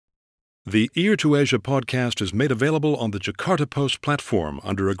The Ear to Asia podcast is made available on the Jakarta Post platform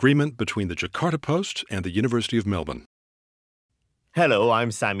under agreement between the Jakarta Post and the University of Melbourne. Hello,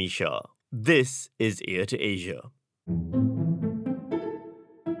 I'm Sami Shah. This is Ear to Asia.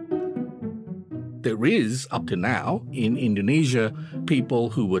 There is, up to now, in Indonesia, people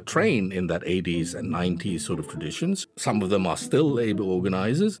who were trained in that 80s and 90s sort of traditions. Some of them are still labor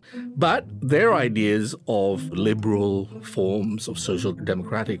organizers, but their ideas of liberal forms, of social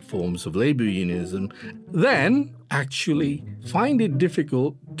democratic forms of labor unionism, then actually find it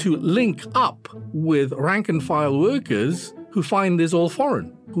difficult to link up with rank and file workers who find this all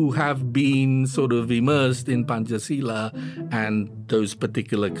foreign, who have been sort of immersed in Pancasila and those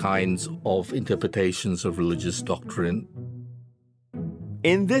particular kinds of interpretations of religious doctrine.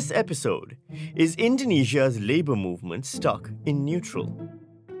 In this episode, is Indonesia's labor movement stuck in neutral?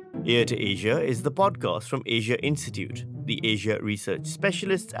 Ear to Asia is the podcast from Asia Institute, the Asia research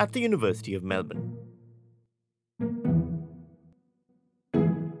specialists at the University of Melbourne.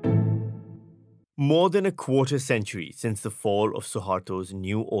 More than a quarter century since the fall of Suharto's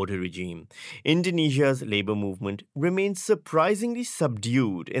New Order regime, Indonesia's labor movement remains surprisingly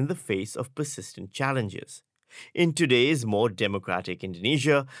subdued in the face of persistent challenges. In today's more democratic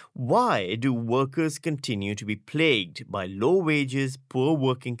Indonesia, why do workers continue to be plagued by low wages, poor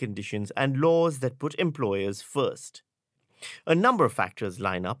working conditions, and laws that put employers first? A number of factors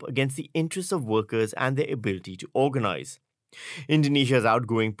line up against the interests of workers and their ability to organize. Indonesia's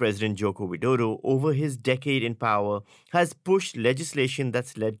outgoing President Joko Widodo, over his decade in power, has pushed legislation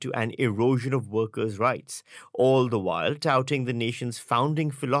that's led to an erosion of workers' rights, all the while touting the nation's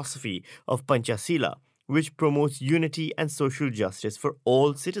founding philosophy of Pancasila, which promotes unity and social justice for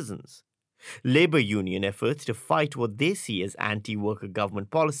all citizens. Labor union efforts to fight what they see as anti-worker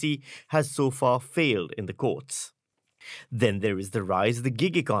government policy has so far failed in the courts. Then there is the rise of the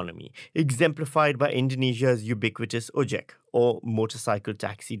gig economy, exemplified by Indonesia's ubiquitous ojek, or motorcycle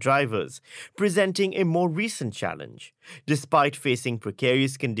taxi drivers, presenting a more recent challenge. Despite facing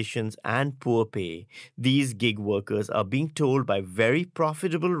precarious conditions and poor pay, these gig workers are being told by very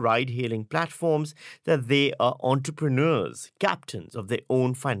profitable ride-hailing platforms that they are entrepreneurs, captains of their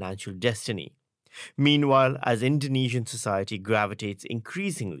own financial destiny. Meanwhile, as Indonesian society gravitates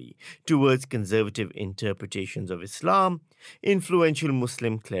increasingly towards conservative interpretations of Islam, influential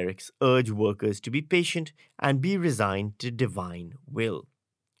Muslim clerics urge workers to be patient and be resigned to divine will.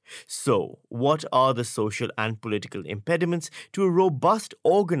 So, what are the social and political impediments to a robust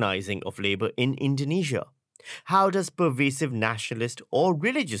organizing of labor in Indonesia? How does pervasive nationalist or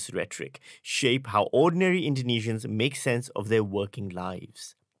religious rhetoric shape how ordinary Indonesians make sense of their working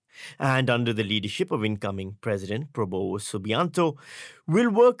lives? And under the leadership of incoming President Prabowo Subianto, will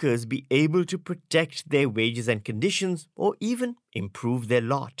workers be able to protect their wages and conditions or even improve their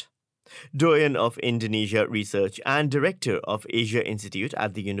lot? Doyen of Indonesia Research and Director of Asia Institute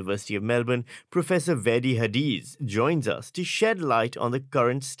at the University of Melbourne, Professor Vedi Hadiz, joins us to shed light on the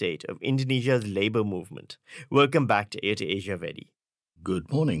current state of Indonesia's labor movement. Welcome back to Ear to Asia, Vedi. Good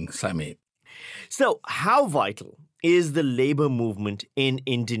morning, Sami. So, how vital is the labor movement in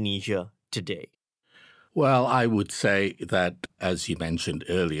Indonesia today? Well, I would say that, as you mentioned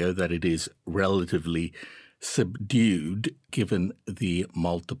earlier, that it is relatively subdued given the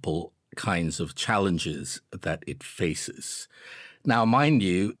multiple kinds of challenges that it faces. Now, mind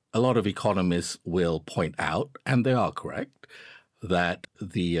you, a lot of economists will point out, and they are correct, that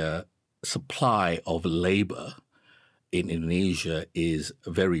the supply of labor in Indonesia is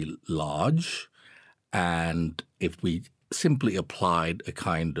very large. And if we simply applied a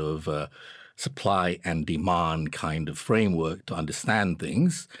kind of supply and demand kind of framework to understand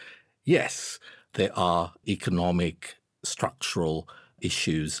things, yes, there are economic, structural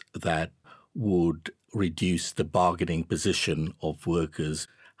issues that would reduce the bargaining position of workers.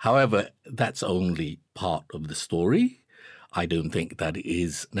 However, that's only part of the story. I don't think that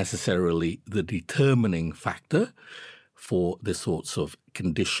is necessarily the determining factor for the sorts of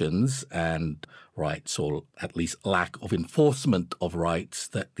conditions and rights, or at least lack of enforcement of rights,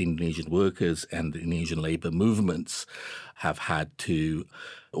 that the Indonesian workers and the Indonesian labor movements have had to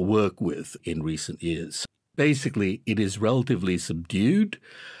work with in recent years. Basically, it is relatively subdued.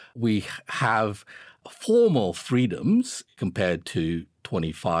 We have formal freedoms compared to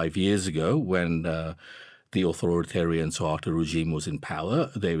 25 years ago when the authoritarian Suharto regime was in power.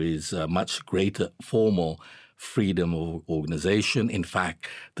 There is a much greater formal freedom of organization. In fact,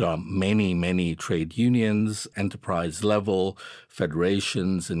 there are many, many trade unions, enterprise level,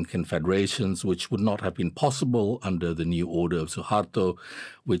 federations and confederations, which would not have been possible under the new order of Suharto,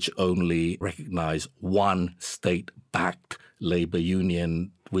 which only recognized one state-backed labor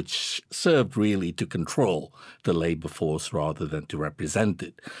union which served really to control the labor force rather than to represent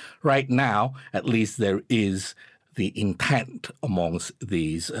it. Right now, at least there is the intent amongst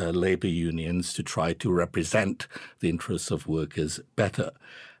these labor unions to try to represent the interests of workers better.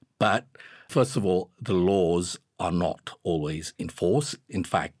 But first of all, the laws are not always enforced. In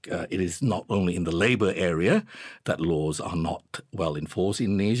fact, it is not only in the labor area that laws are not well enforced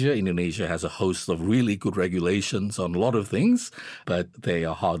in Indonesia. Indonesia has a host of really good regulations on a lot of things, but they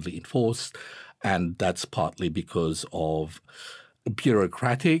are hardly enforced. And that's partly because of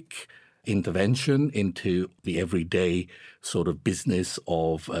bureaucratic intervention into the everyday sort of business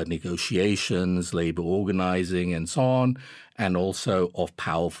of negotiations, labor organizing, and so on, and also of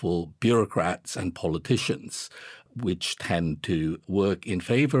powerful bureaucrats and politicians, which tend to work in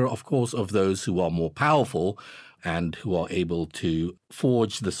favor, of course, of those who are more powerful and who are able to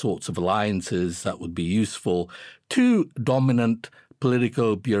forge the sorts of alliances that would be useful to dominant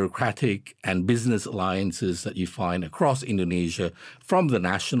political, bureaucratic, and business alliances that you find across Indonesia from the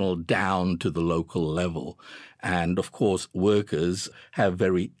national down to the local level. And of course, workers have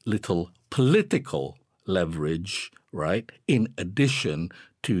very little political leverage, right, in addition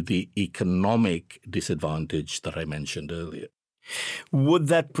to the economic disadvantage that I mentioned earlier. Would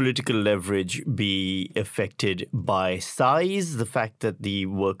that political leverage be affected by size? The fact that the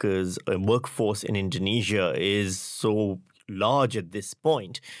workforce in Indonesia is so large at this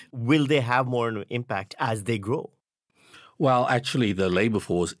point, will they have more of an impact as they grow? Well, actually, the labor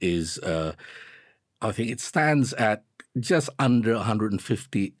force is, I think it stands at just under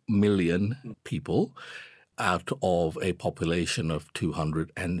 150 million people out of a population of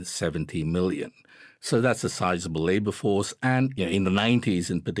 270 million. So that's a sizable labor force. And in the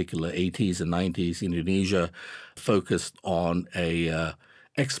 90s, in particular, 80s and 90s, Indonesia focused on a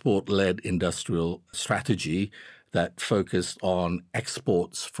export-led industrial strategy that focused on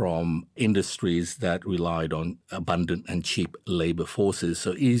exports from industries that relied on abundant and cheap labor forces,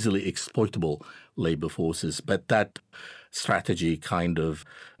 so easily exploitable labor forces. But that strategy kind of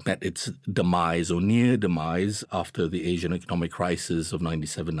met its demise or near demise after the Asian economic crisis of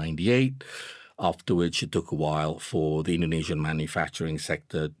 97, 98, after which it took a while for the Indonesian manufacturing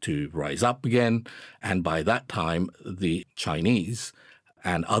sector to rise up again. And by that time, the Chinese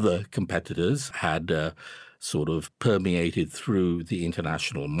and other competitors had sort of permeated through the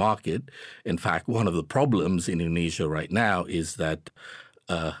international market. In fact, one of the problems in Indonesia right now is that,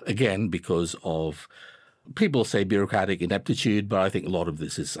 again, because of, people say bureaucratic ineptitude, but I think a lot of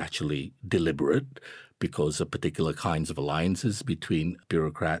this is actually deliberate because of particular kinds of alliances between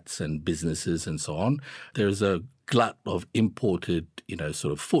bureaucrats and businesses and so on. There's a glut of imported,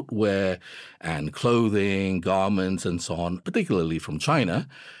 sort of footwear and clothing, garments and so on, particularly from China,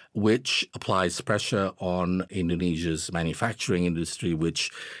 which applies pressure on Indonesia's manufacturing industry, which,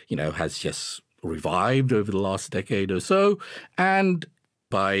 has just revived over the last decade or so, and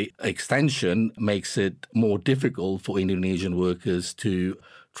by extension makes it more difficult for Indonesian workers to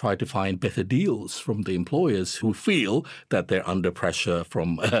try to find better deals from the employers who feel that they're under pressure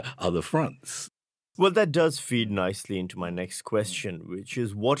from other fronts. Well, that does feed nicely into my next question, which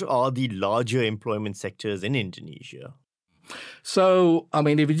is what are the larger employment sectors in Indonesia? So,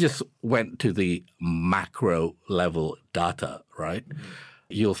 if you just went to the macro level data, right,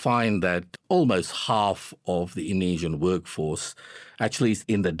 you'll find that almost half of the Indonesian workforce, actually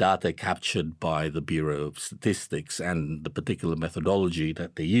in the data captured by the Bureau of Statistics and the particular methodology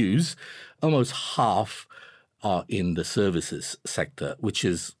that they use, almost half are in the services sector, which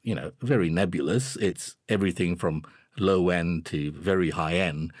is, very nebulous. It's everything from low end to very high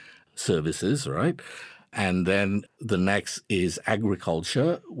end services, right? And then the next is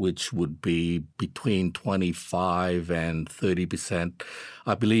agriculture, which would be between 25 and 30%.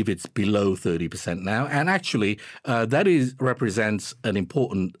 I believe it's below 30% now. And actually, that represents an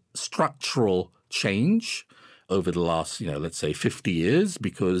important structural change over the last, let's say 50 years,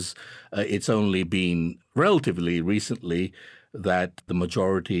 because it's only been relatively recently that the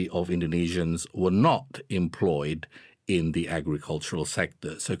majority of Indonesians were not employed in the agricultural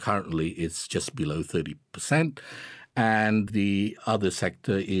sector. So currently it's just below 30%. And the other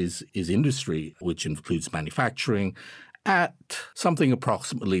sector is industry, which includes manufacturing, at something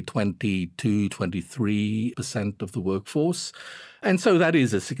approximately 22, 23% of the workforce. And so that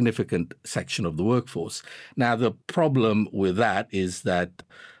is a significant section of the workforce. Now, the problem with that is that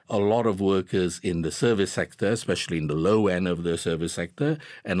a lot of workers in the service sector, especially in the low end of the service sector,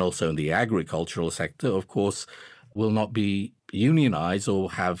 and also in the agricultural sector, of course, will not be unionized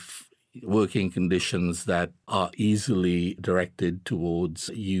or have working conditions that are easily directed towards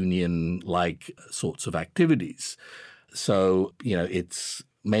union-like sorts of activities. So, it's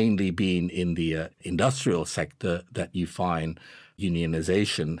mainly been in the industrial sector that you find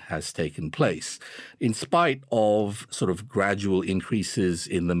unionization has taken place. In spite of sort of gradual increases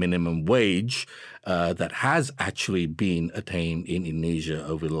in the minimum wage that has actually been attained in Indonesia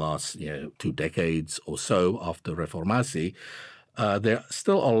over the last 2 decades or so after Reformasi, there are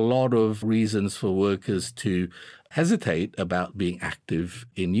still a lot of reasons for workers to hesitate about being active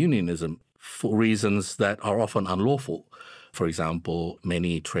in unionism for reasons that are often unlawful. For example,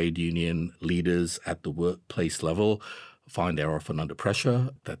 many trade union leaders at the workplace level find they're often under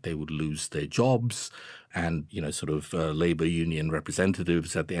pressure, that they would lose their jobs, and labor union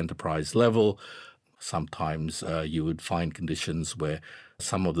representatives at the enterprise level. Sometimes you would find conditions where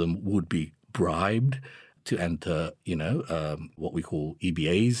some of them would be bribed to enter, what we call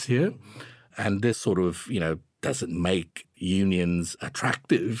EBAs here. And this doesn't make unions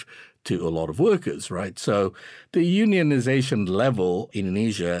attractive to a lot of workers, right? So the unionization level in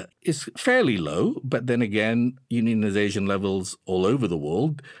Indonesia is fairly low, but then again, unionization levels all over the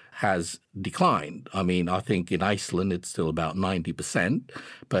world has declined. I mean, I think in Iceland it's still about 90%,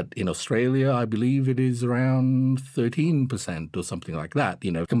 but in Australia, I believe it is around 13% or something like that,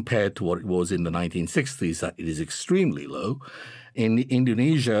 compared to what it was in the 1960s, that it is extremely low. In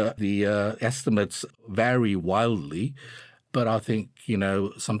Indonesia, the estimates vary wildly, but I think,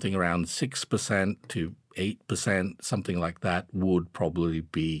 something around 6% to 8%, something like that, would probably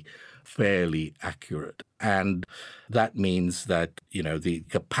be fairly accurate. And that means that, the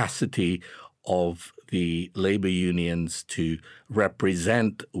capacity of the labor unions to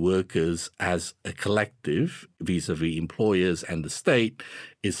represent workers as a collective vis-a-vis employers and the state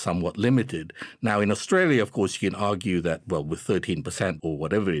is somewhat limited. Now, in Australia, of course, you can argue that, well, with 13% or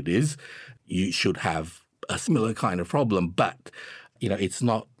whatever it is, you should have a similar kind of problem, but, it's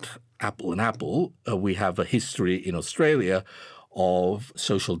not apple and apple. We have a history in Australia of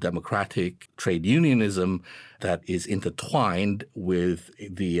social democratic trade unionism that is intertwined with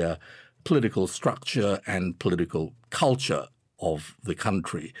the political structure and political culture of the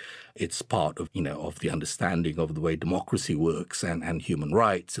country. It's part of, of the understanding of the way democracy works and human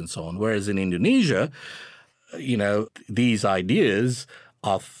rights and so on. Whereas in Indonesia, these ideas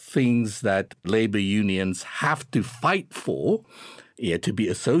are things that labor unions have to fight for, to be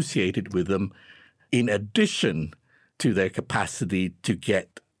associated with them, in addition to their capacity to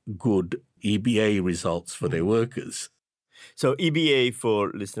get good EBA results for their workers. So EBA,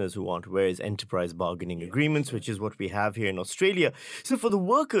 for listeners who aren't aware, is Enterprise Bargaining Agreements, which is what we have here in Australia. So for the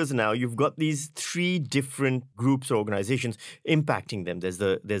workers now, you've got these 3 different groups or organizations impacting them. There's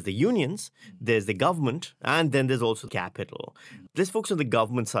the unions, there's the government, and then there's also capital. Let's focus on the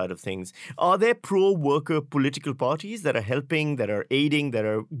government side of things. Are there pro-worker political parties that are helping, that are aiding, that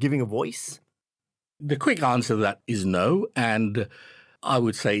are giving a voice? The quick answer to that is no, and I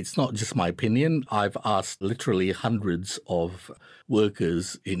would say it's not just my opinion. I've asked literally hundreds of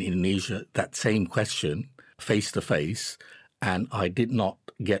workers in Indonesia that same question face to face, and I did not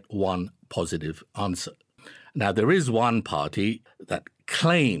get one positive answer. Now, there is one party that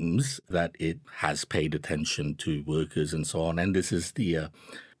claims that it has paid attention to workers and so on, and this is the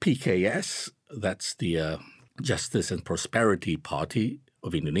PKS, that's the Justice and Prosperity Party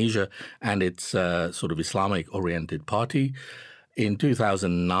of Indonesia, and it's a sort of Islamic-oriented party. In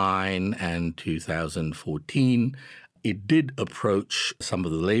 2009 and 2014, it did approach some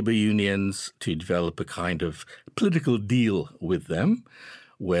of the labor unions to develop a kind of political deal with them,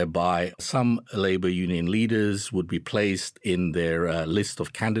 whereby some labor union leaders would be placed in their list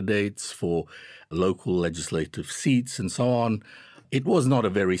of candidates for local legislative seats and so on. It was not a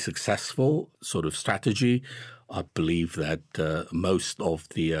very successful sort of strategy. I believe that most of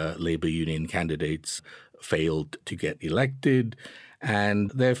the labor union candidates failed to get elected,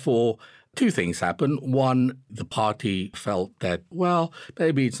 and therefore 2 things happened. One, the party felt that, well,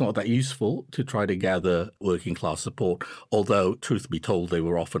 maybe it's not that useful to try to gather working class support, although, truth be told, they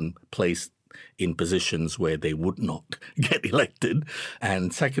were often placed in positions where they would not get elected.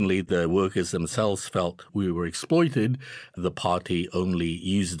 And secondly, the workers themselves felt we were exploited. The party only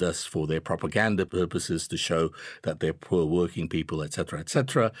used us for their propaganda purposes to show that they're poor working people, etc.,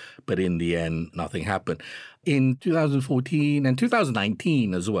 etc. But in the end, nothing happened. In 2014 and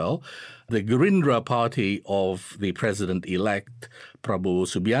 2019 as well, the Gerindra party of the president-elect Prabowo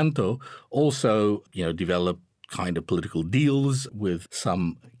Subianto also, developed kind of political deals with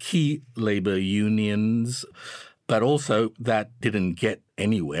some key labor unions, but also that didn't get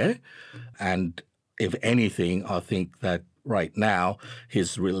anywhere. And if anything, I think that right now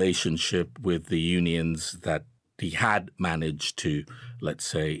his relationship with the unions that he had managed to, let's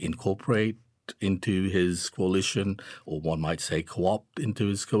say, incorporate into his coalition, or one might say co-opt into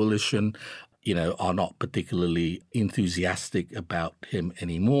his coalition, are not particularly enthusiastic about him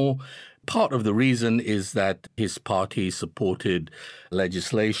anymore. Part of the reason is that his party supported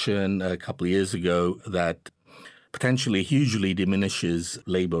legislation a couple of years ago that potentially hugely diminishes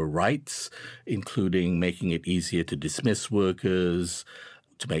labor rights, including making it easier to dismiss workers,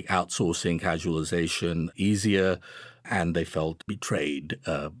 to make outsourcing, casualization easier, and they felt betrayed.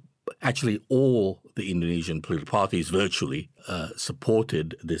 Actually, all the Indonesian political parties virtually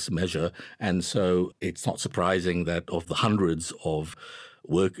supported this measure. And so it's not surprising that of the hundreds of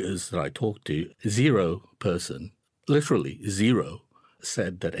workers that I talked to, zero person, literally zero,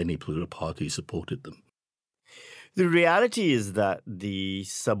 said that any political party supported them. The reality is that the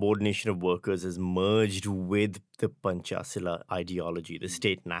subordination of workers has merged with the Pancasila ideology, the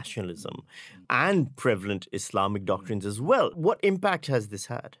state nationalism, and prevalent Islamic doctrines as well. What impact has this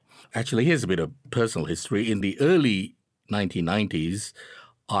had? Actually, here's a bit of personal history. In the early 1990s,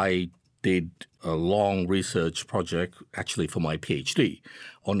 I did a long research project, actually for my PhD,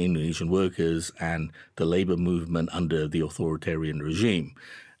 on Indonesian workers and the labor movement under the authoritarian regime.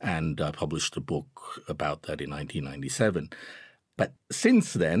 And I published a book about that in 1997. But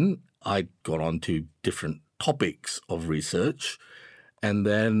since then, I got on to different topics of research. And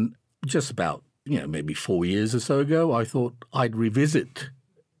then just about, maybe 4 years or so ago, I thought I'd revisit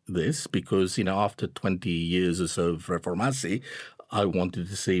this because, after 20 years or so of Reformasi, I wanted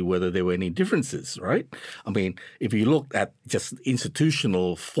to see whether there were any differences, right? I mean, if you look at just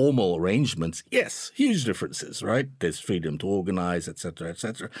institutional, formal arrangements, yes, huge differences, right? There's freedom to organize, et cetera, et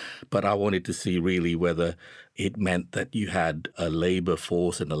cetera. But I wanted to see really whether it meant that you had a labor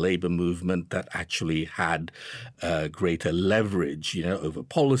force and a labor movement that actually had greater leverage, over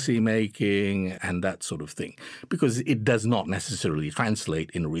policy making and that sort of thing, because it does not necessarily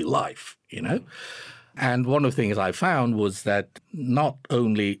translate in real life, And one of the things I found was that not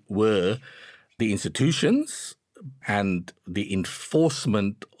only were the institutions and the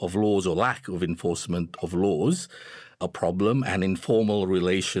enforcement of laws or lack of enforcement of laws a problem, and informal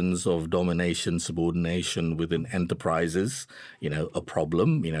relations of domination, subordination within enterprises, a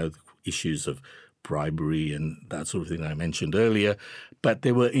problem, issues of bribery and that sort of thing I mentioned earlier, but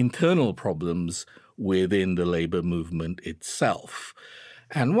there were internal problems within the labor movement itself.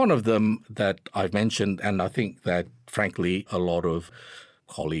 And one of them that I've mentioned, and I think that, frankly, a lot of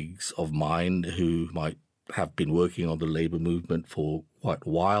colleagues of mine who might have been working on the labor movement for quite a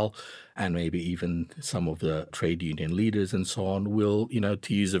while, and maybe even some of the trade union leaders and so on will,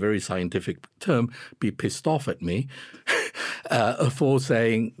 to use a very scientific term, be pissed off at me for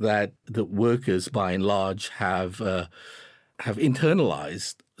saying that the workers, by and large, have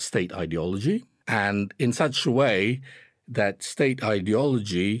internalized state ideology, and in such a way that state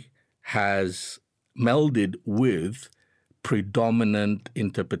ideology has melded with predominant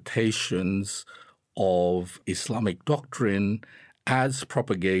interpretations of Islamic doctrine as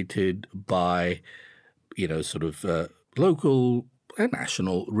propagated by, local and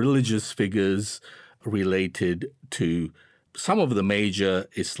national religious figures related to some of the major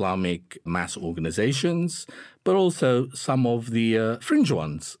Islamic mass organizations, but also some of the fringe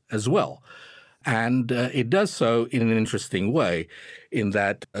ones as well. And it does so in an interesting way, in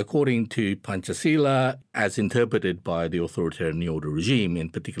that, according to Pancasila, as interpreted by the authoritarian New Order regime in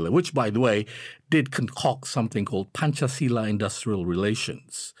particular, which, by the way, did concoct something called Pancasila industrial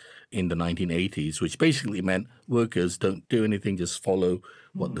relations in the 1980s, which basically meant workers don't do anything, just follow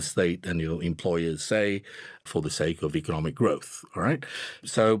what the state and your employers say for the sake of economic growth, all right?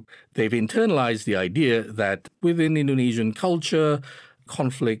 So they've internalized the idea that within Indonesian culture,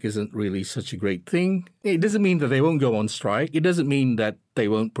 conflict isn't really such a great thing. It doesn't mean that they won't go on strike. It doesn't mean that they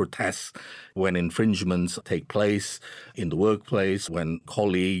won't protest when infringements take place in the workplace, when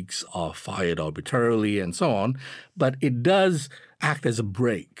colleagues are fired arbitrarily and so on. But it does act as a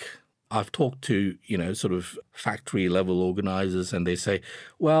brake. I've talked to, sort of factory level organizers, and they say,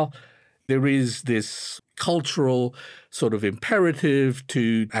 well, there is this cultural sort of imperative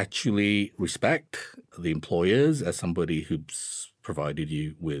to actually respect the employers as somebody who's provided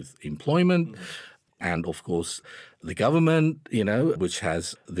you with employment. And of course, the government, which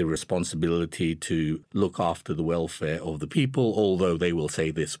has the responsibility to look after the welfare of the people, although they will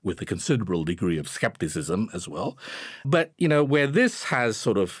say this with a considerable degree of skepticism as well. But, where this has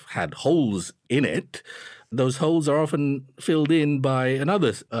sort of had holes in it, those holes are often filled in by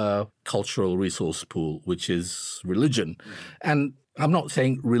another cultural resource pool, which is religion. And I'm not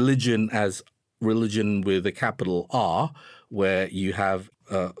saying religion as religion with a capital R, where you have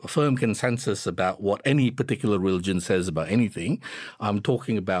a firm consensus about what any particular religion says about anything. I'm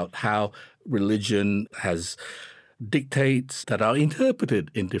talking about how religion has dictates that are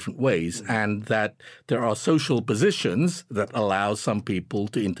interpreted in different ways, and that there are social positions that allow some people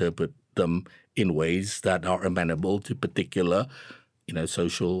to interpret them in ways that are amenable to particular,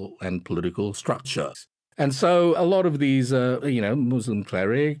 social and political structures. And so a lot of these, Muslim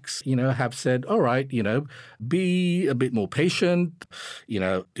clerics, have said, all right, be a bit more patient,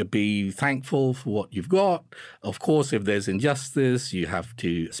 to be thankful for what you've got. Of course, if there's injustice, you have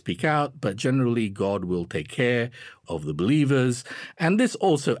to speak out, but generally God will take care of the believers. And this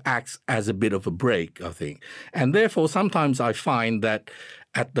also acts as a bit of a break, I think. And therefore, sometimes I find that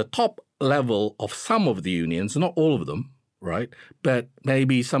at the top level of some of the unions, not all of them, right? But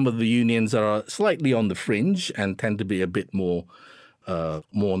maybe some of the unions are slightly on the fringe and tend to be a bit more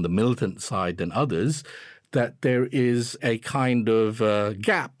on the militant side than others, that there is a kind of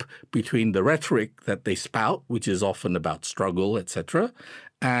gap between the rhetoric that they spout, which is often about struggle, etc.,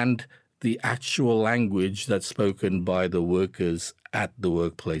 and the actual language that's spoken by the workers at the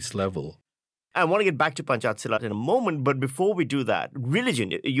workplace level. I want to get back to Panchat Silat in a moment, but before we do that,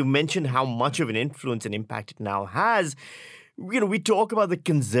 religion, you mentioned how much of an influence and impact it now has. We talk about the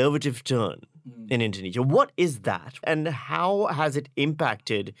conservative turn in Indonesia. What is that, and how has it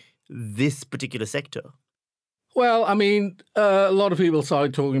impacted this particular sector? Well, I mean, a lot of people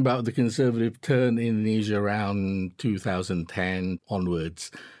started talking about the conservative turn in Indonesia around 2010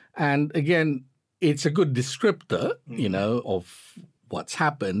 onwards. And again, it's a good descriptor, of what's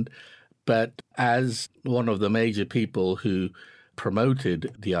happened. But as one of the major people who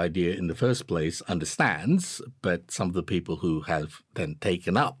promoted the idea in the first place understands, but some of the people who have then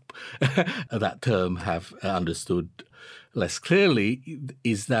taken up that term have understood less clearly,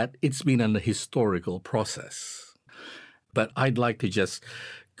 is that it's been a historical process. But I'd like to just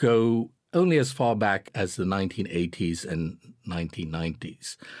go only as far back as the 1980s and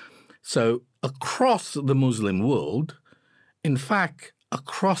 1990s. So across the Muslim world, in fact,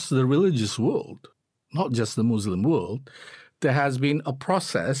 across the religious world, not just the Muslim world, there has been a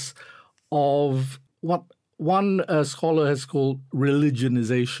process of what one scholar has called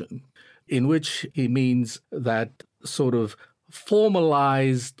religionization, in which he means that sort of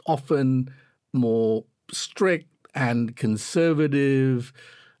formalized, often more strict and conservative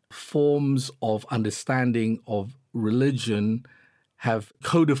forms of understanding of religion have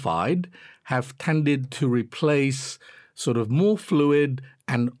codified, have tended to replace sort of more fluid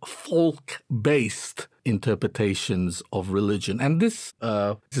and folk-based interpretations of religion. And this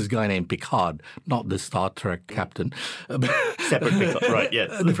is a guy named Picard, not the Star Trek captain. Separate Picard, right,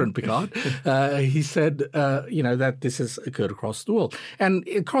 yes. A different Picard. He said, that this has occurred across the world. And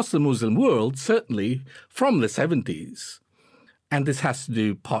across the Muslim world, certainly from the 70s, and this has to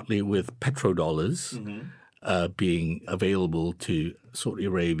do partly with petrodollars being available to Saudi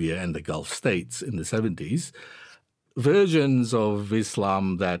Arabia and the Gulf states in the 70s, versions of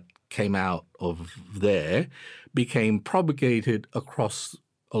Islam that came out of there became propagated across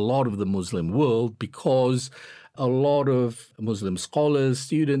a lot of the Muslim world because a lot of Muslim scholars,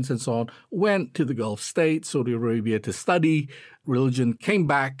 students, and so on went to the Gulf states, Saudi Arabia, to study religion, came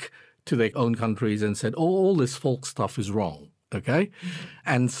back to their own countries and said, all this folk stuff is wrong. Okay?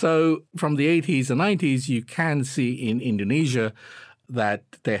 And so from the 80s and 90s, you can see in Indonesia that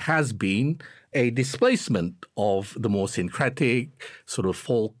there has been a displacement of the more syncretic sort of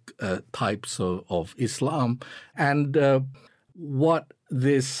folk types of Islam. And what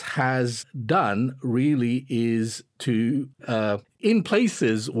this has done really is to, in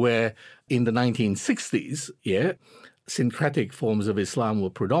places where in the 1960s, syncretic forms of Islam were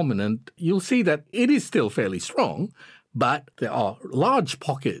predominant, you'll see that it is still fairly strong, but there are large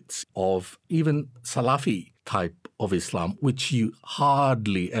pockets of even Salafi type of Islam, which you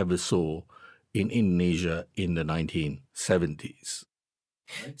hardly ever saw in Indonesia in the 1970s.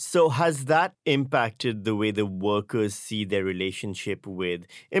 So has that impacted the way the workers see their relationship with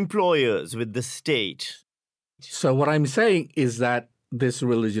employers, with the state? So what I'm saying is that this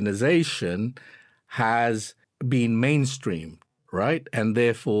religionization has been mainstreamed, right? And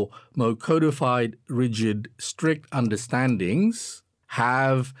therefore, more codified, rigid, strict understandings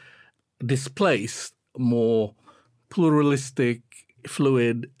have displaced more pluralistic,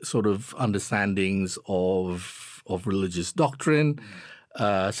 fluid sort of understandings of religious doctrine.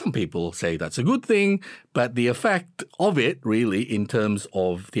 Some people say that's a good thing, but the effect of it really in terms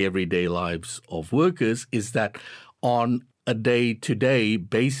of the everyday lives of workers is that on a day-to-day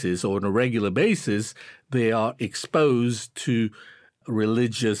basis or on a regular basis, they are exposed to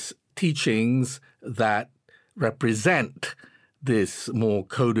religious teachings that represent this more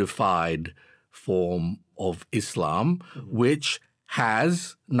codified form of Islam, which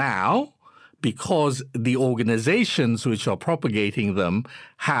has now because the organizations which are propagating them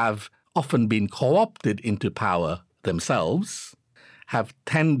have often been co-opted into power themselves, have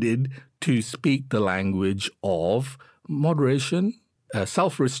tended to speak the language of moderation,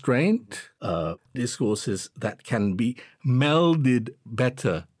 self-restraint, discourses that can be melded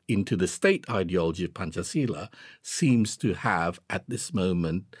better into the state ideology of Pancasila seems to have, at this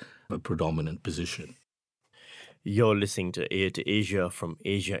moment, a predominant position. You're listening to Air to Asia from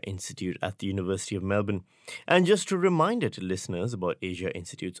Asia Institute at the University of Melbourne. And just a reminder to listeners about Asia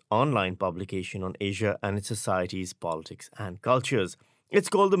Institute's online publication on Asia and its societies, politics, and cultures. It's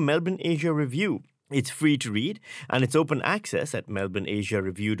called the Melbourne Asia Review. It's free to read, and it's open access at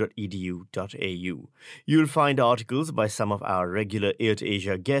melbourneasiareview.edu.au. You'll find articles by some of our regular Air to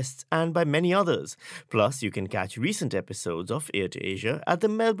Asia guests and by many others. Plus, you can catch recent episodes of Air to Asia at the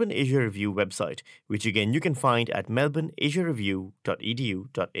Melbourne Asia Review website, which again you can find at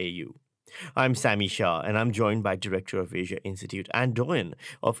melbourneasiareview.edu.au. I'm Sami Shah, and I'm joined by Director of Asia Institute and Doyen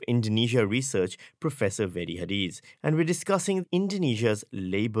of Indonesia Research, Professor Vedi Hadiz, and we're discussing Indonesia's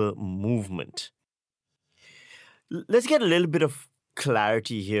labor movement. Let's get a little bit of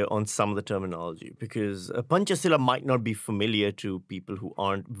clarity here on some of the terminology, because Pancasila might not be familiar to people who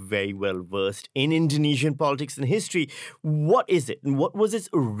aren't very well versed in Indonesian politics and history. What is it, and what was its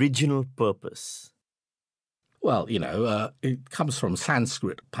original purpose? Well, it comes from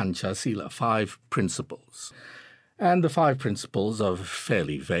Sanskrit, Pancasila, 5 principles. And the 5 principles are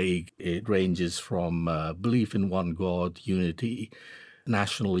fairly vague. It ranges from belief in one God, unity,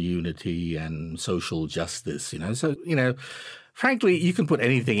 national unity, and social justice. So, frankly, you can put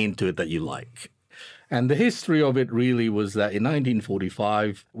anything into it that you like. And the history of it really was that in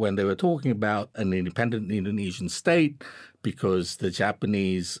 1945, when they were talking about an independent Indonesian state, because the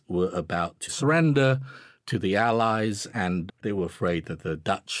Japanese were about to surrender to the Allies, and they were afraid that the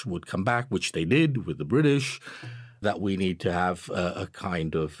Dutch would come back, which they did with the British, that we need to have a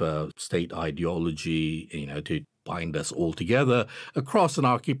kind of state ideology, to bind us all together across an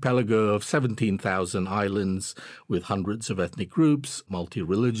archipelago of 17,000 islands with hundreds of ethnic groups,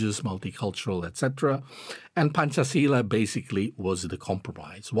 multi-religious, multicultural, etc. And Pancasila basically was the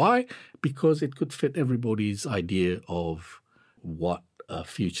compromise. Why? Because it could fit everybody's idea of what a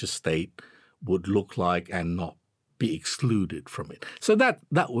future state would look like and not be excluded from it. So that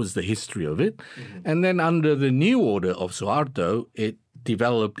was the history of it. Mm-hmm. And then under the new order of Suharto, it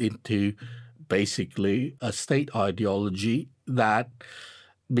developed into basically a state ideology that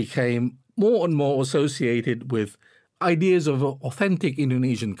became more and more associated with ideas of authentic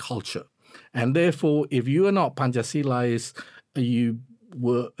Indonesian culture. And therefore, if you are not Pancasilaist, you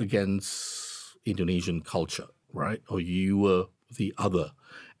were against Indonesian culture, right? Or you were the other.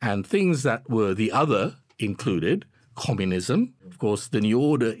 And things that were the other included communism. Of course, the new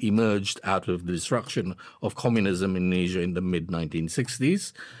order emerged out of the destruction of communism in Indonesia in the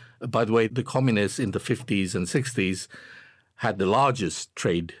mid-1960s. By the way, the communists in the 50s and 60s had the largest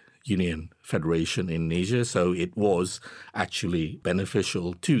trade union federation in Indonesia, so it was actually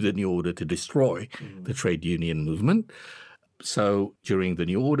beneficial to the new order to destroy the trade union movement. So during the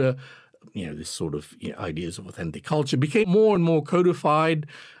new order, this sort of ideas of authentic culture became more and more codified,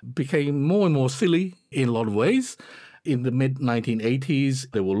 became more and more silly in a lot of ways. In the mid-1980s,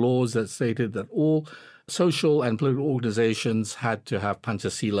 there were laws that stated that all social and political organizations had to have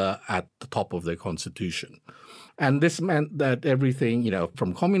Pancasila at the top of their constitution. And this meant that everything,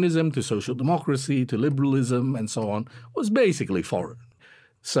 from communism to social democracy to liberalism and so on, was basically foreign.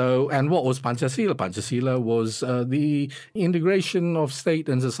 So, and what was Pancasila? Pancasila was the integration of state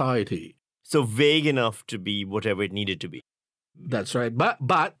and society. So vague enough to be whatever it needed to be. That's right.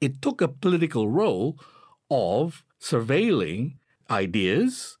 But it took a political role of surveilling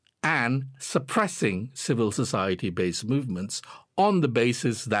ideas and suppressing civil society-based movements on the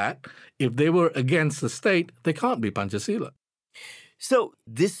basis that if they were against the state, they can't be Pancasila. So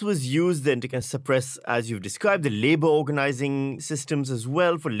this was used then to kind of suppress, as you've described, the labor organizing systems as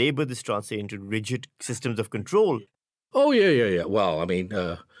well. For labor, this translated into rigid systems of control. Oh, yeah. Well,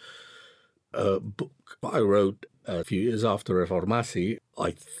 a book I wrote a few years after Reformasi,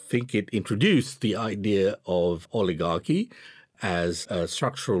 I think it introduced the idea of oligarchy as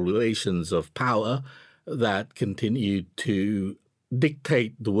structural relations of power that continued to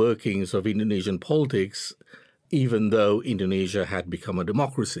dictate the workings of Indonesian politics, even though Indonesia had become a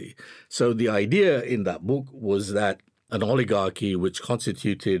democracy. So the idea in that book was that an oligarchy which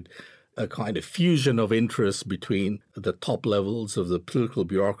constituted a kind of fusion of interests between the top levels of the political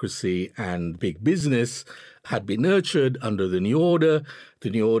bureaucracy and big business had been nurtured under the new order.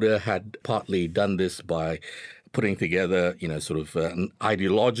 The new order had partly done this by putting together, an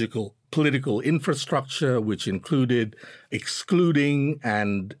ideological political infrastructure, which included excluding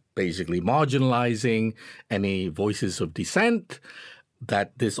and basically marginalizing any voices of dissent,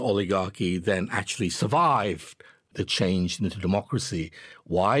 that this oligarchy then actually survived the change into democracy.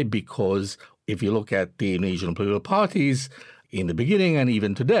 Why? Because if you look at the Indonesian political parties in the beginning and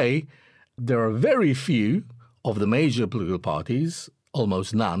even today, there are very few of the major political parties,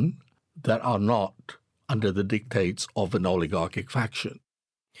 almost none, that are not under the dictates of an oligarchic faction.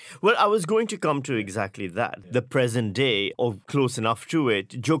 Well, I was going to come to exactly that. The present day, or close enough to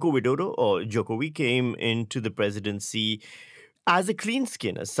it, Joko Widodo or Jokowi came into the presidency as a clean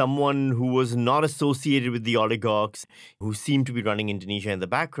skin, as someone who was not associated with the oligarchs, who seemed to be running Indonesia in the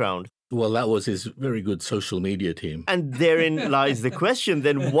background. Well, that was his very good social media team. And therein lies the question,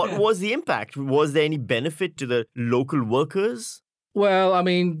 then what was the impact? Was there any benefit to the local workers? Well, I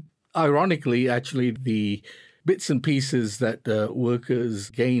mean, ironically, actually, the bits and pieces that workers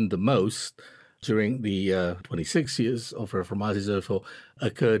gained the most during the 26 years of Reformasi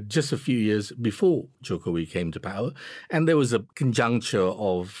occurred just a few years before Jokowi came to power. And there was a conjuncture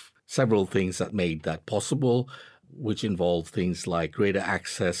of several things that made that possible, which involved things like greater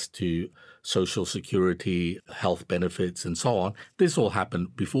access to social security, health benefits, and so on. This all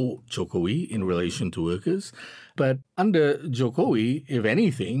happened before Jokowi in relation to workers. But under Jokowi, if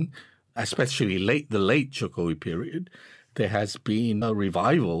anything, especially the late Jokowi period, there has been a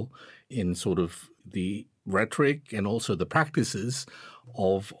revival in sort of the rhetoric and also the practices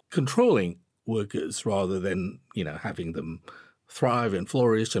of controlling workers rather than, having them thrive and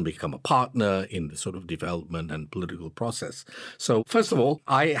flourish and become a partner in the sort of development and political process. So first of all,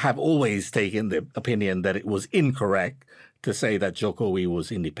 I have always taken the opinion that it was incorrect to say that Jokowi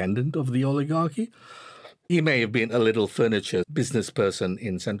was independent of the oligarchy. He may have been a little furniture business person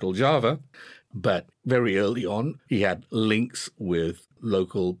in Central Java, but very early on, he had links with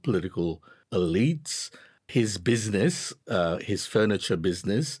local political elites. His business, his furniture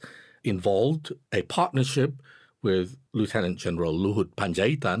business, involved a partnership with Lieutenant General Luhut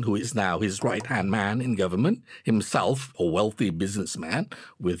Panjaitan, who is now his right-hand man in government, himself a wealthy businessman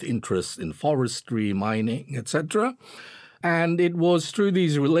with interests in forestry, mining, etc. And it was through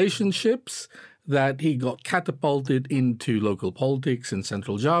these relationships that he got catapulted into local politics in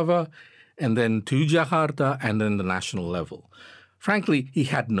Central Java, and then to Jakarta, and then the national level. Frankly, he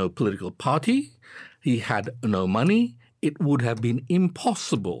had no political party. He had no money. It would have been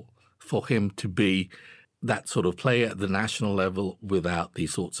impossible for him to be that sort of player at the national level without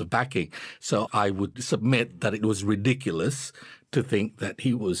these sorts of backing. So I would submit that it was ridiculous to think that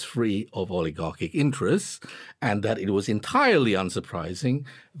he was free of oligarchic interests, and that it was entirely unsurprising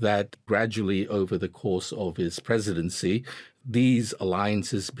that gradually over the course of his presidency, these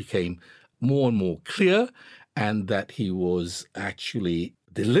alliances became more and more clear, and that he was actually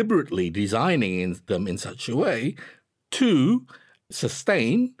deliberately designing them in such a way to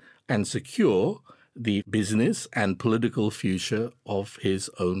sustain and secure the business and political future of his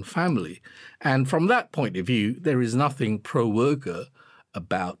own family. And from that point of view, there is nothing pro-worker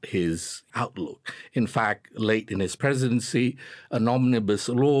about his outlook. In fact, late in his presidency, an omnibus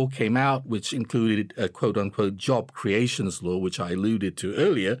law came out which included a quote-unquote job creations law, which I alluded to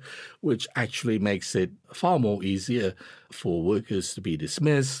earlier, which actually makes it far more easier for workers to be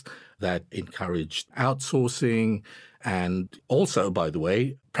dismissed, that encouraged outsourcing, and also, by the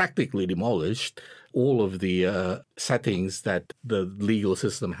way, practically demolished all of the settings that the legal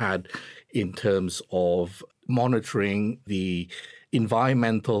system had in terms of monitoring the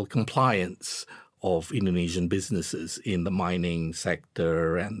environmental compliance of Indonesian businesses in the mining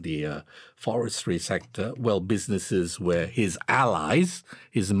sector and the forestry sector. Well, businesses where his allies,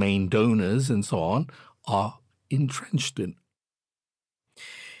 his main donors and so on, are entrenched in.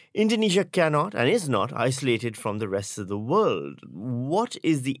 Indonesia cannot and is not isolated from the rest of the world. What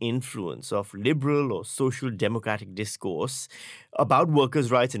is the influence of liberal or social democratic discourse about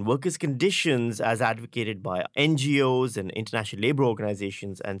workers' rights and workers' conditions as advocated by NGOs and international labor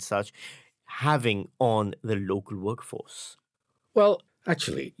organizations and such having on the local workforce? Well,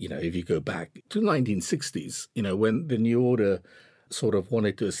 actually, if you go back to the 1960s, when the New Order sort of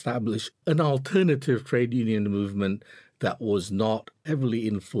wanted to establish an alternative trade union movement that was not heavily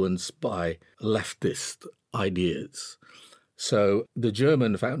influenced by leftist ideas. So the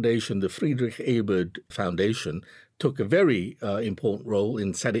German foundation, the Friedrich Ebert Foundation, took a very important role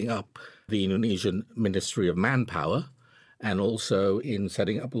in setting up the Indonesian Ministry of Manpower and also in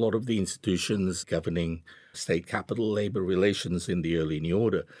setting up a lot of the institutions governing state capital labor relations in the early New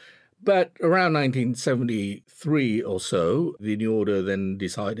Order. But around 1973 or so, the New Order then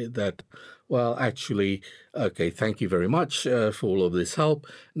decided that, well, actually, okay, thank you very much for all of this help.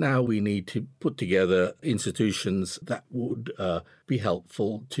 Now we need to put together institutions that would be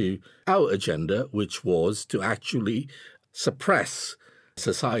helpful to our agenda, which was to actually suppress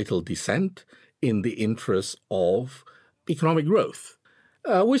societal dissent in the interest of economic growth.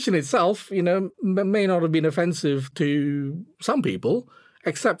 Which in itself, may not have been offensive to some people,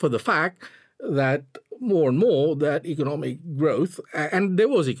 except for the fact that more and more that economic growth, and there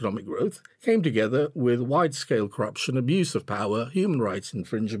was economic growth, came together with wide-scale corruption, abuse of power, human rights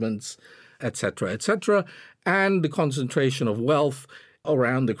infringements, etc., and the concentration of wealth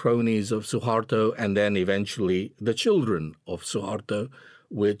around the cronies of Suharto and then eventually the children of Suharto,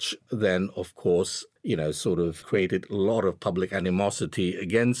 which then, of course, sort of created a lot of public animosity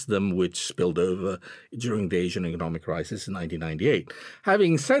against them, which spilled over during the Asian economic crisis in 1998.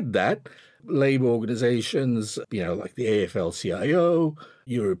 Having said that, labor organizations, like the AFL-CIO,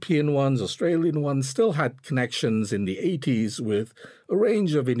 European ones, Australian ones, still had connections in the 80s with a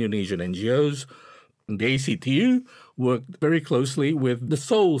range of Indonesian NGOs. The ACTU worked very closely with the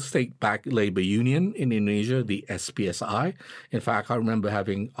sole state-backed labor union in Indonesia, the SPSI. In fact, I remember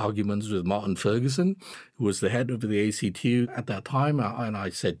having arguments with Martin Ferguson, who was the head of the ACTU at that time, and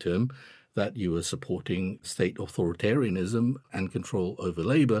I said to him that you were supporting state authoritarianism and control over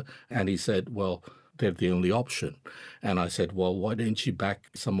labor, and he said, well, they're the only option. And I said, well, why don't you back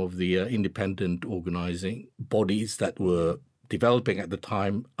some of the independent organizing bodies that were developing at the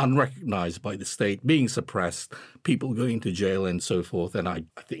time, unrecognized by the state, being suppressed, people going to jail and so forth. And I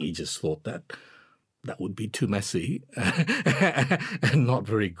think he just thought that would be too messy and not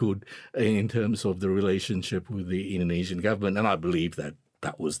very good in terms of the relationship with the Indonesian government. And I believe that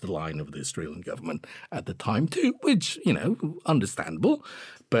was the line of the Australian government at the time too, which, understandable.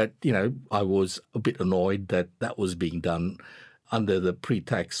 But, I was a bit annoyed that was being done under the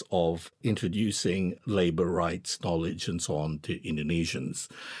pretext of introducing labor rights knowledge and so on to Indonesians,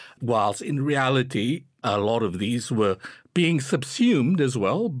 whilst in reality, a lot of these were being subsumed as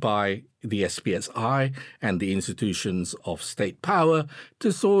well by the SPSI and the institutions of state power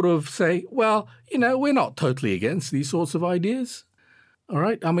to sort of say, well, we're not totally against these sorts of ideas. All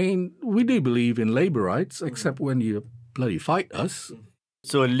right? I mean, we do believe in labor rights, except when you bloody fight us.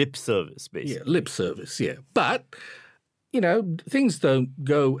 So a lip service, basically. Yeah, lip service, yeah. But things don't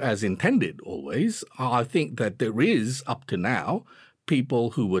go as intended always. I think that there is, up to now, people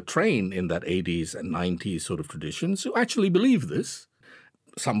who were trained in that 80s and 90s sort of traditions who actually believe this.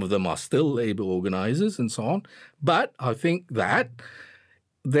 Some of them are still labor organizers and so on. But I think that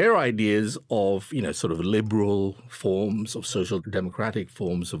their ideas of, sort of liberal forms of social democratic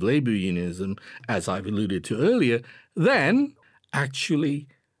forms of labor unionism, as I've alluded to earlier, then actually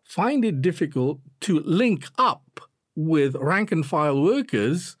find it difficult to link up with rank-and-file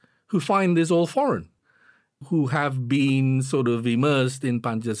workers who find this all foreign, who have been sort of immersed in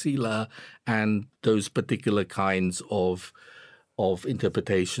Pancasila and those particular kinds of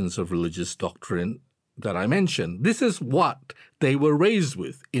interpretations of religious doctrine that I mentioned. This is what they were raised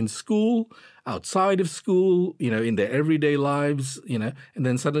with in school, outside of school, in their everyday lives, and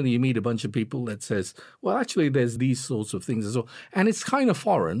then suddenly you meet a bunch of people that says, well, actually, there's these sorts of things as well. And it's kind of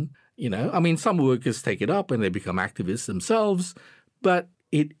foreign. I mean, some workers take it up and they become activists themselves, but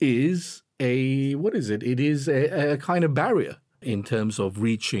it is It is a kind of barrier in terms of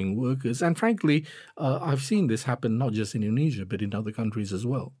reaching workers. And frankly, I've seen this happen not just in Indonesia, but in other countries as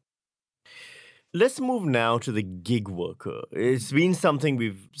well. Let's move now to the gig worker. It's been something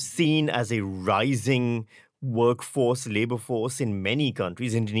we've seen as a rising workforce, labor force in many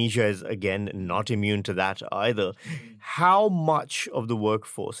countries. Indonesia is, again, not immune to that either. How much of the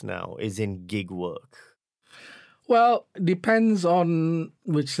workforce now is in gig work? Well, depends on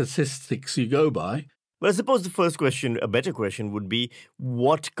which statistics you go by. Well, I suppose the first question, a better question, would be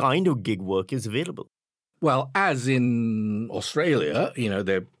what kind of gig work is available? Well, as in Australia,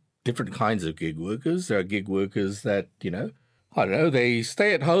 there are different kinds of gig workers. There are gig workers that, I don't know, they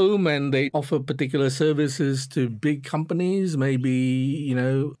stay at home and they offer particular services to big companies, maybe,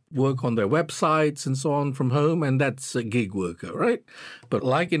 work on their websites and so on from home, and that's a gig worker, right? But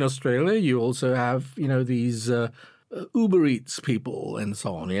like in Australia, you also have, these Uber Eats people and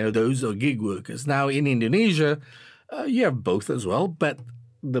so on. Those are gig workers. Now, in Indonesia, you have both as well, but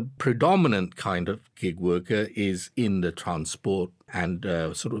the predominant kind of gig worker is in the transport and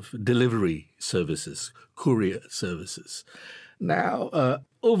sort of delivery services, courier services. Now,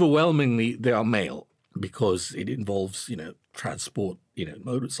 overwhelmingly, they are male because it involves, transport,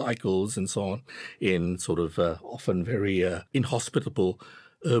 motorcycles and so on in sort of often very inhospitable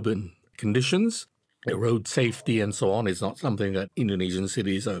urban conditions. road safety and so on is not something that Indonesian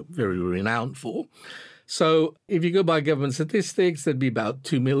cities are very renowned for. So if you go by government statistics, there'd be about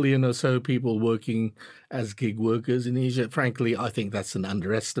 2 million or so people working as gig workers in Indonesia. Frankly, I think that's an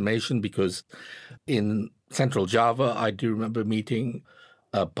underestimation because in Central Java, I do remember meeting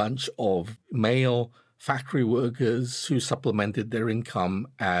a bunch of male factory workers who supplemented their income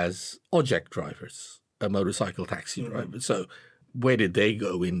as ojek drivers, a motorcycle taxi drivers. So where did they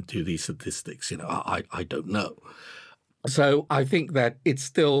go into these statistics? I don't know. So I think that it's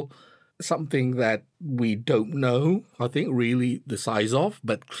still something that we don't know, I think, really the size of,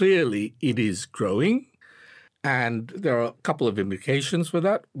 but clearly it is growing. And there are a couple of implications for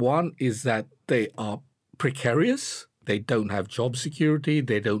that. One is that they are precarious. They don't have job security.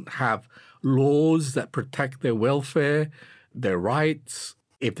 They don't have laws that protect their welfare, their rights.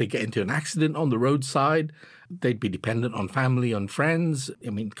 If they get into an accident on the roadside, they'd be dependent on family, on friends. I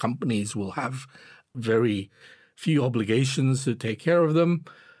mean, companies will have very few obligations to take care of them.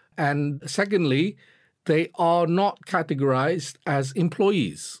 And secondly, they are not categorized as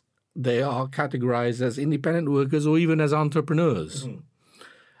employees. They are categorized as independent workers or even as entrepreneurs,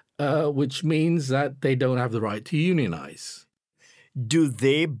 which means that they don't have the right to unionize. Do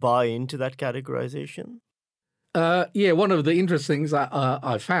they buy into that categorization? Yeah, one of the interesting things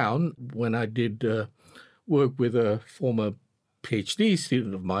I found when I did work with a former PhD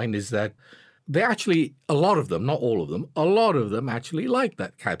student of mine is that they actually, a lot of them, not all of them, a lot of them actually like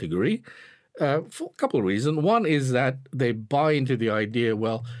that category for a couple of reasons. One is that they buy into the idea,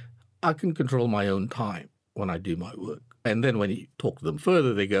 well, I can control my own time when I do my work. And then when you talk to them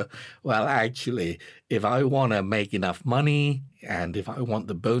further, they go, well, actually, if I want to make enough money and if I want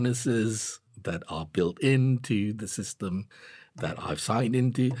the bonuses that are built into the system that I've signed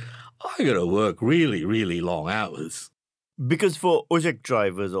into, I got to work really, really long hours. Because for ojek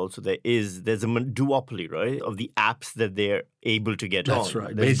drivers also there's a duopoly, right, of the apps that they're able to get on. That's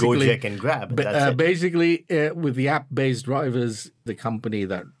right. There's Gojek and Grab. That's it. Basically, with the app-based drivers, the company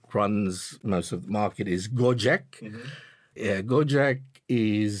that runs most of the market is Gojek. Gojek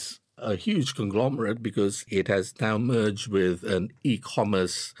is a huge conglomerate because it has now merged with an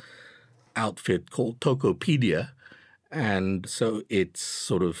e-commerce outfit called Tokopedia. And so its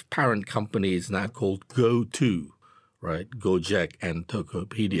sort of parent company is now called GoTo. Right, Gojek and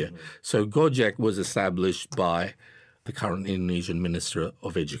Tokopedia. So Gojek was established by the current Indonesian Minister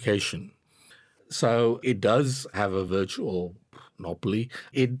of Education. So it does have a virtual monopoly.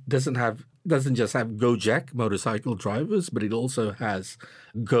 It doesn't just have Gojek motorcycle drivers, but it also has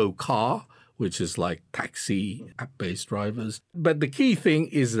Go Car, which is like taxi app-based drivers. But the key thing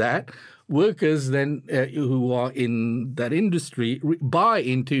is that workers then who are in that industry buy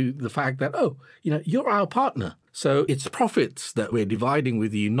into the fact that, you're our partner. So it's profits that we're dividing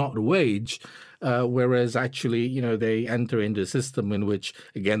with you, not a wage, whereas actually, they enter into a system in which,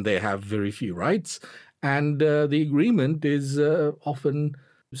 again, they have very few rights. And the agreement is often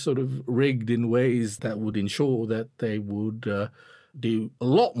sort of rigged in ways that would ensure that they would do a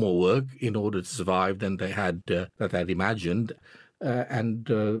lot more work in order to survive than they had imagined. And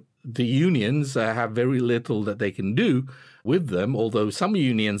the unions have very little that they can do with them, although some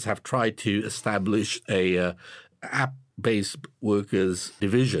unions have tried to establish a app-based workers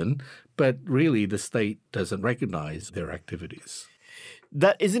division, but really the state doesn't recognize their activities.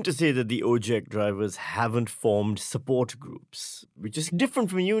 That isn't to say that the ojek drivers haven't formed support groups, which is different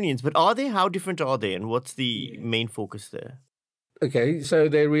from unions, but are they? How different are they? And what's the main focus there? Okay, so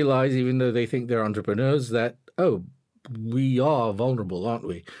they realize, even though they think they're entrepreneurs, that, we are vulnerable, aren't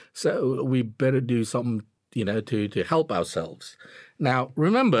we? So we better do something, to help ourselves. Now,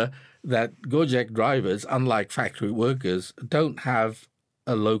 remember that Gojek drivers, unlike factory workers, don't have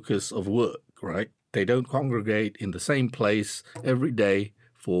a locus of work, right? They don't congregate in the same place every day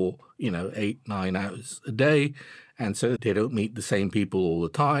for, 8-9 hours a day. And so they don't meet the same people all the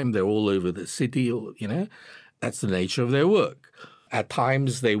time. They're all over the city, That's the nature of their work. At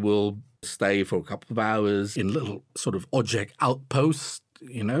times they will stay for a couple of hours in little sort of ojek outposts,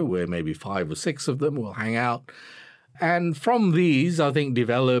 where maybe 5 or 6 of them will hang out. And from these, I think,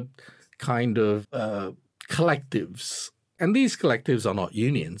 developed kind of collectives. And these collectives are not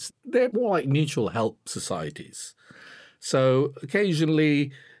unions. They're more like mutual help societies. So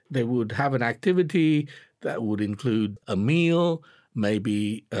occasionally they would have an activity that would include a meal.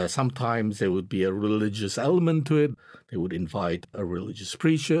 Maybe sometimes there would be a religious element to it. They would invite a religious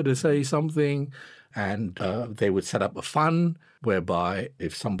preacher to say something, and they would set up a fund whereby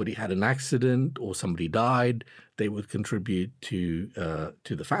if somebody had an accident or somebody died, they would contribute to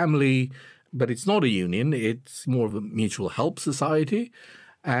the family. But it's not a union. It's more of a mutual help society.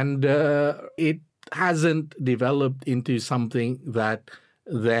 And it hasn't developed into something that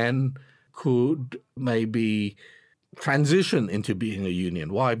then could maybe transition into being a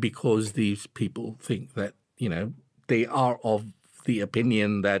union. Why? Because these people think that, they are of the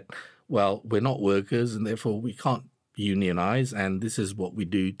opinion that, well, we're not workers and therefore we can't unionize, and this is what we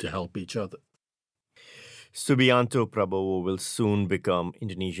do to help each other. Subianto Prabowo will soon become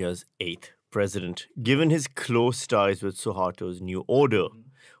Indonesia's 8th president. Given his close ties with Suharto's new order,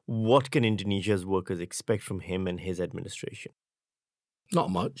 what can Indonesia's workers expect from him and his administration? Not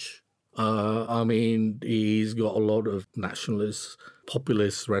much. He's got a lot of nationalist,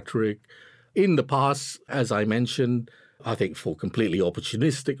 populist rhetoric. In the past, as I mentioned, I think for completely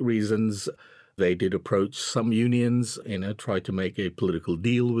opportunistic reasons, they did approach some unions, try to make a political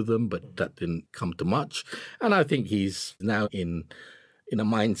deal with them, but that didn't come to much. And I think he's now in a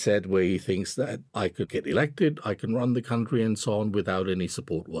mindset where he thinks that I could get elected, I can run the country and so on without any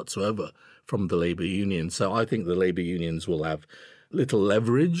support whatsoever from the labor unions. So I think the labor unions will have little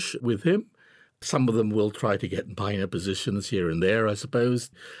leverage with him. Some of them will try to get minor positions here and there, I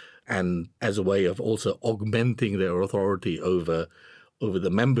suppose, and as a way of also augmenting their authority over the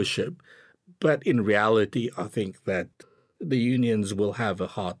membership. But in reality, I think that the unions will have a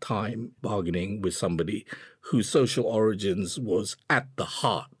hard time bargaining with somebody whose social origins was at the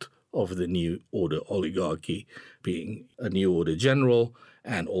heart of the New Order oligarchy, being a New Order general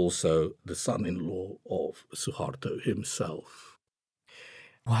and also the son-in-law of Suharto himself.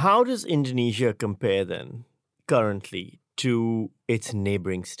 How does Indonesia compare then, currently, to its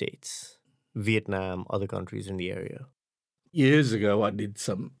neighboring states, Vietnam, other countries in the area? Years ago, I did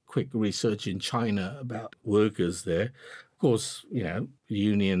some quick research in China about workers there. Of course,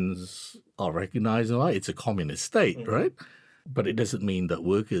 unions are recognized, right? It's a communist state, right? But it doesn't mean that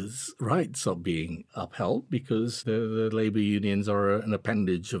workers' rights are being upheld because the labor unions are an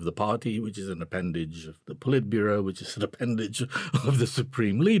appendage of the party, which is an appendage of the Politburo, which is an appendage of the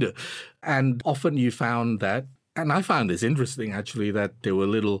supreme leader. And often you found that, and I found this interesting actually, that there were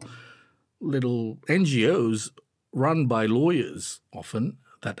little NGOs run by lawyers often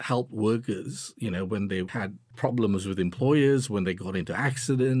that helped workers, when they had problems with employers, when they got into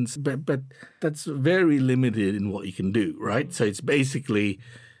accidents. But that's very limited in what you can do, right? So it's basically,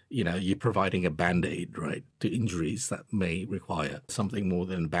 you're providing a Band-Aid, right, to injuries that may require something more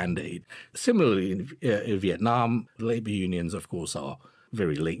than a Band-Aid. Similarly, in Vietnam, labor unions, of course, are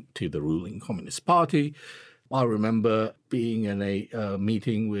very linked to the ruling Communist Party. I remember being in a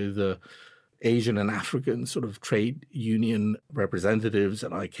meeting with Asian and African sort of trade union representatives,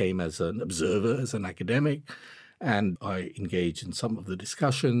 and I came as an observer, as an academic, and I engaged in some of the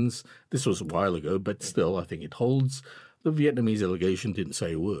discussions. This was a while ago, but still, I think it holds. The Vietnamese delegation didn't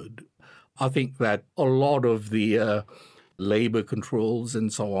say a word. I think that a lot of the labor controls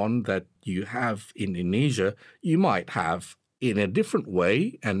and so on that you have in Indonesia, you might have in a different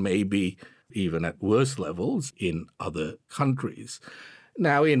way and maybe even at worse levels in other countries.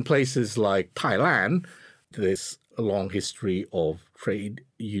 Now, in places like Thailand, there's a long history of trade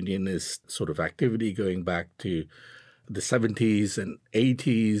unionist sort of activity going back to the 70s and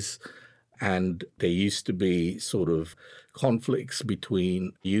 80s. And there used to be sort of conflicts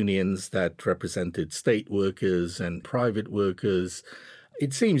between unions that represented state workers and private workers.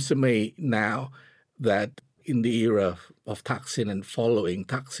 It seems to me now that in the era of Thaksin and following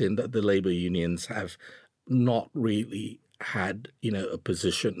Thaksin, that the labor unions have not really had, a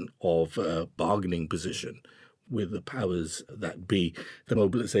position of bargaining position with the powers that be. The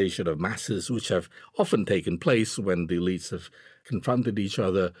mobilization of masses, which have often taken place when the elites have confronted each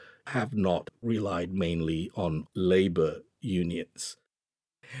other, have not relied mainly on labor unions.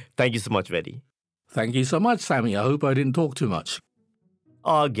 Thank you so much, Vedi. Thank you so much, Sammy. I hope I didn't talk too much.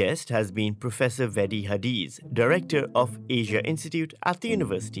 Our guest has been Professor Vedi Hadiz, Director of Asia Institute at the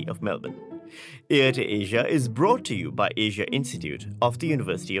University of Melbourne. Ear to Asia is brought to you by Asia Institute of the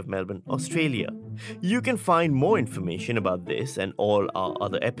University of Melbourne, Australia. You can find more information about this and all our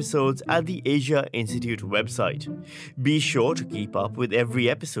other episodes at the Asia Institute website. Be sure to keep up with every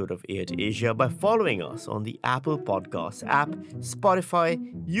episode of Ear to Asia by following us on the Apple Podcasts app, Spotify,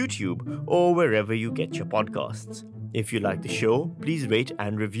 YouTube, or wherever you get your podcasts. If you like the show, please rate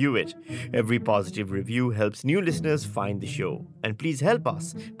and review it. Every positive review helps new listeners find the show. And please help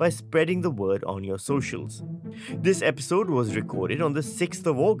us by spreading the word on your socials. This episode was recorded on the 6th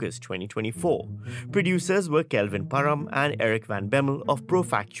of August 2024. Producers were Kelvin Param and Eric Van Bemmel of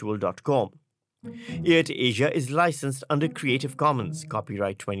Profactual.com. Ear to Asia is licensed under Creative Commons,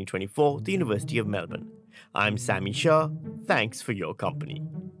 copyright 2024, the University of Melbourne. I'm Sammy Shah. Thanks for your company.